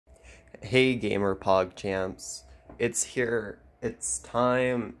Hey gamer PogChamps, it's here. It's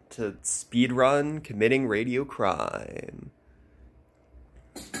time to speedrun committing radio crime.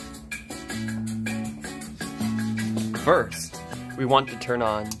 First, we want to turn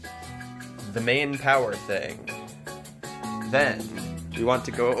on the main power thing. Then, we want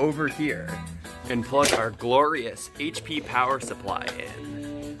to go over here and plug our glorious HP power supply in.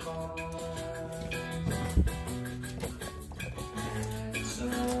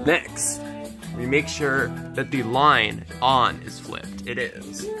 Next, we make sure that the line on is flipped. It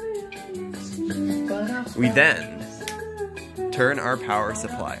is. We then turn our power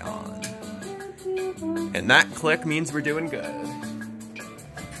supply on. And that click means we're doing good.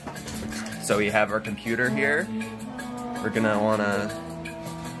 So we have our computer here. We're gonna wanna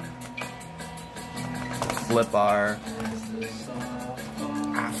flip our...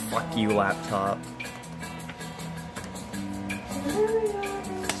 fuck you, laptop.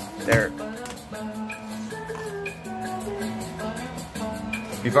 There.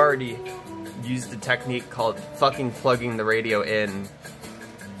 We've already used a technique called fucking plugging the radio in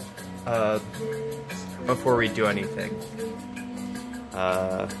before we do anything.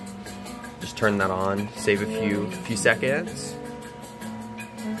 Just turn that on, save a few seconds.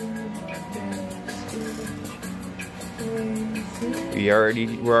 We're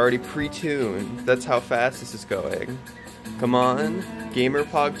already pre-tuned. That's how fast this is going. Come on, gamer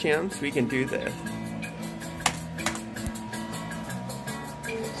PogChamps, we can do this.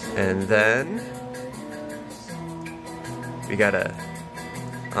 And then we gotta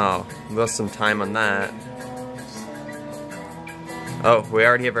lost some time on that. Oh, we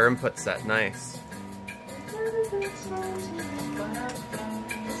already have our input set. Nice.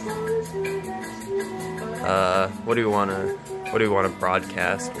 What do we wanna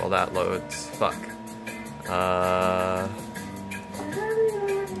broadcast while that loads? Fuck.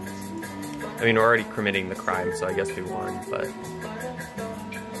 I mean, we're already committing the crime, so I guess we won, but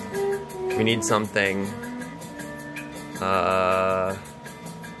we need something.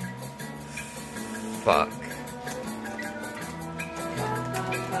 Fuck.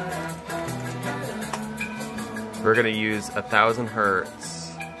 We're gonna use 1000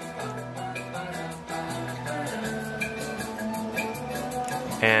 Hertz.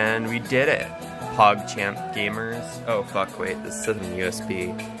 And we did it, PogChamp gamers. Oh fuck, wait, this is an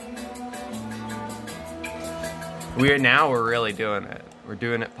USB. We're really doing it. We're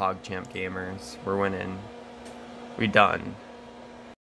doing it, PogChamp gamers. We're winning. We done.